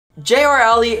JR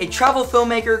Alli, a travel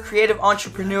filmmaker, creative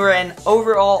entrepreneur, and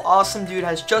overall awesome dude,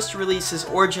 has just released his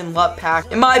Origin Lut pack.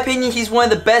 In my opinion, he's one of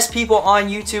the best people on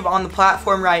YouTube on the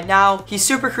platform right now. He's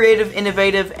super creative,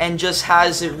 innovative, and just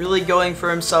has it really going for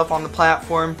himself on the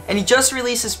platform. And he just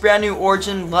released his brand new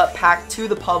Origin Lut pack to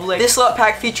the public. This Lut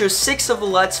pack features 6 of the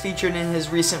Luts featured in his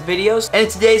recent videos. And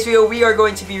in today's video, we are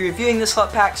going to be reviewing this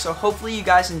Lut pack, so hopefully you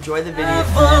guys enjoy the video.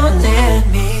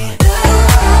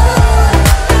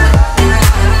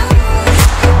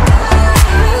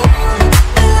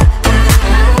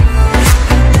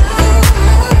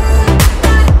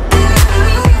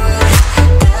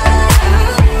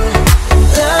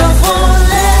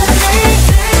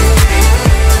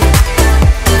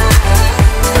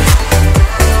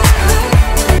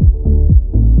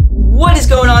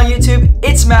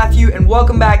 It's Matthew and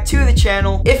welcome back to the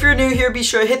channel. If you're new here, be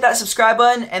sure to hit that subscribe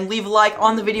button and leave a like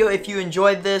on the video if you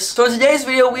enjoyed this. So in today's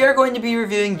video, we are going to be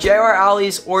reviewing JR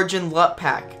Alli's Origin Lut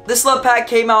pack. This Lut pack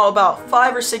came out about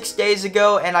 5 or 6 days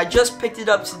ago and I just picked it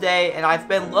up today and I've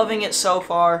been loving it so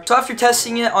far. So after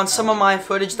testing it on some of my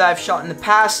footage that I've shot in the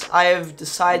past, I have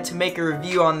decided to make a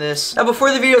review on this. Now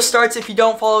before the video starts, if you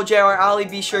don't follow JR Alli,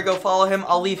 be sure to go follow him.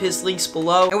 I'll leave his links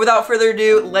below. And without further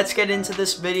ado, let's get into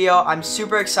this video. I'm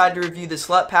super excited to review this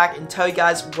Lut pack and tell you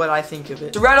guys what I think of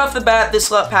it. So right off the bat,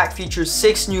 this Lut pack features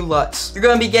 6 new Luts. You're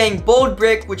going to be getting Bold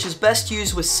Brick, which is best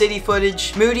used with city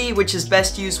footage, Moody, which is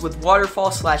best used with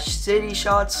waterfall / city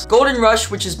shots, Golden Rush,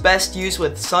 which is best used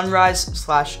with sunrise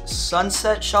 /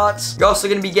 sunset shots. You're also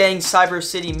going to be getting Cyber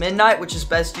City Midnight, which is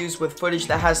best used with footage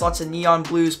that has lots of neon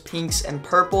blues, pinks, and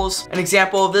purples. An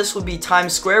example of this would be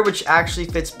Times Square, which actually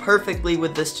fits perfectly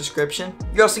with this description.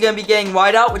 You're also going to be getting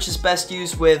Whiteout, which is best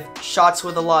used with shots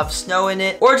with a lot of snow in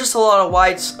it, or just a lot of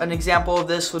whites. An example of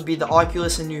this would be the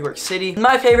Oculus in New York City. And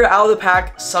my favorite out of the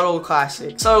pack, Subtle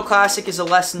Classic. Subtle Classic is a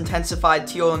less intensified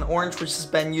teal and orange, which has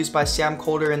been used by Sam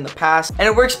Colder in the past, and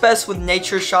it works best with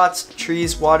nature shots,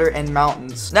 trees, water, and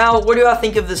mountains. Now, what do I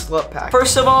think of this Lut pack?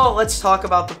 First of all, let's talk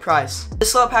about the price.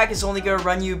 This Lut pack is only going to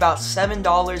run you about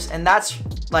 $7, and that's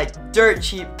like dirt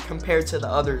cheap compared to the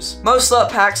others. Most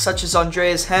Lut packs such as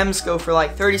Andrea's Hems go for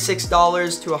like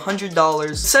 $36 to $100.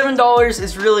 $7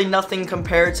 is really nothing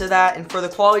compared to that, and for the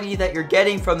quality that you're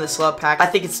getting from this Lut pack, I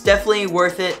think it's definitely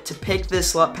worth it to pick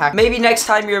this Lut pack. Maybe next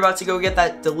time you're about to go get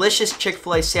that delicious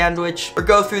Chick-fil-A sandwich or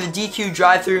go through the DQ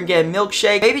drive-thru and get a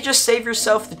milkshake, maybe just save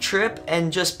yourself the trip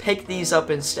and just pick these up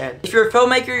instead. If you're a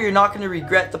filmmaker, you're not going to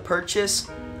regret the purchase.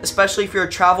 Especially if you're a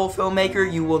travel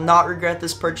filmmaker, you will not regret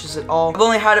this purchase at all. I've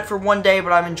only had it for 1 day,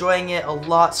 but I'm enjoying it a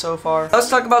lot so far.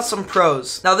 Let's talk about some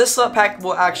pros. Now, this Lut pack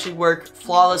will actually work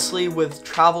flawlessly with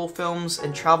travel films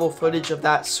and travel footage of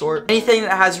that sort. Anything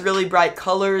that has really bright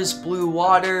colors, blue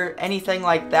water, anything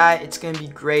like that, it's going to be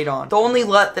great on. The only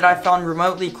Lut that I found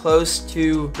remotely close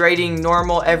to grading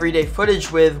normal everyday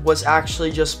footage with was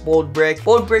actually just Bold Brick.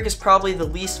 Bold Brick is probably the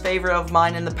least favorite of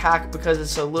mine in the pack because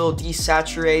it's a little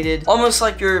desaturated, almost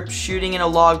like you're shooting in a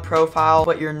log profile,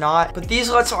 but you're not. But these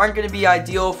Luts aren't going to be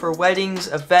ideal for weddings,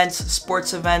 events,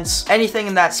 sports events, anything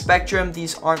in that spectrum.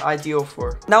 These aren't ideal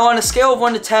for. Now, on a scale of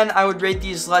 1 to 10, I would rate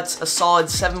these Luts a solid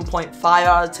 7.5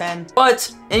 out of 10. But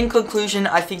in conclusion,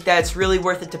 I think that it's really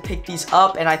worth it to pick these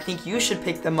up, and I think you should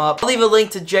pick them up. I'll leave a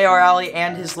link to JR Alli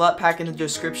and his Lut pack in the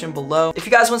description below. If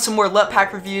you guys want some more Lut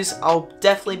pack reviews, I'll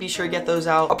definitely be sure to get those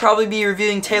out. I'll probably be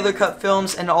reviewing Taylor cut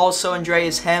films and also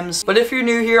Andrea's Hems. But if you're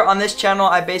new here on this channel,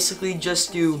 I basically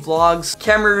just do vlogs,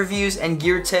 camera reviews, and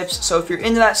gear tips. So if you're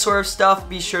into that sort of stuff,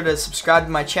 be sure to subscribe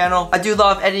to my channel. I do a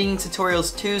lot of editing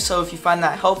tutorials too, so if you find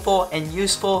that helpful and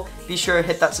useful, be sure to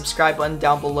hit that subscribe button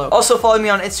down below. Also follow me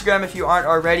on Instagram if you aren't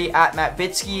already at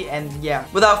MattVidsky. And yeah,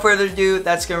 without further ado,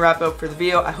 that's gonna wrap up for the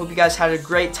video. I hope you guys had a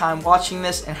great time watching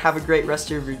this and have a great rest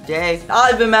of your day.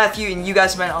 I've been Matthew and you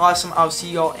guys have been awesome. I'll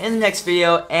see you all in the next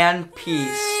video, and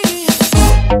peace.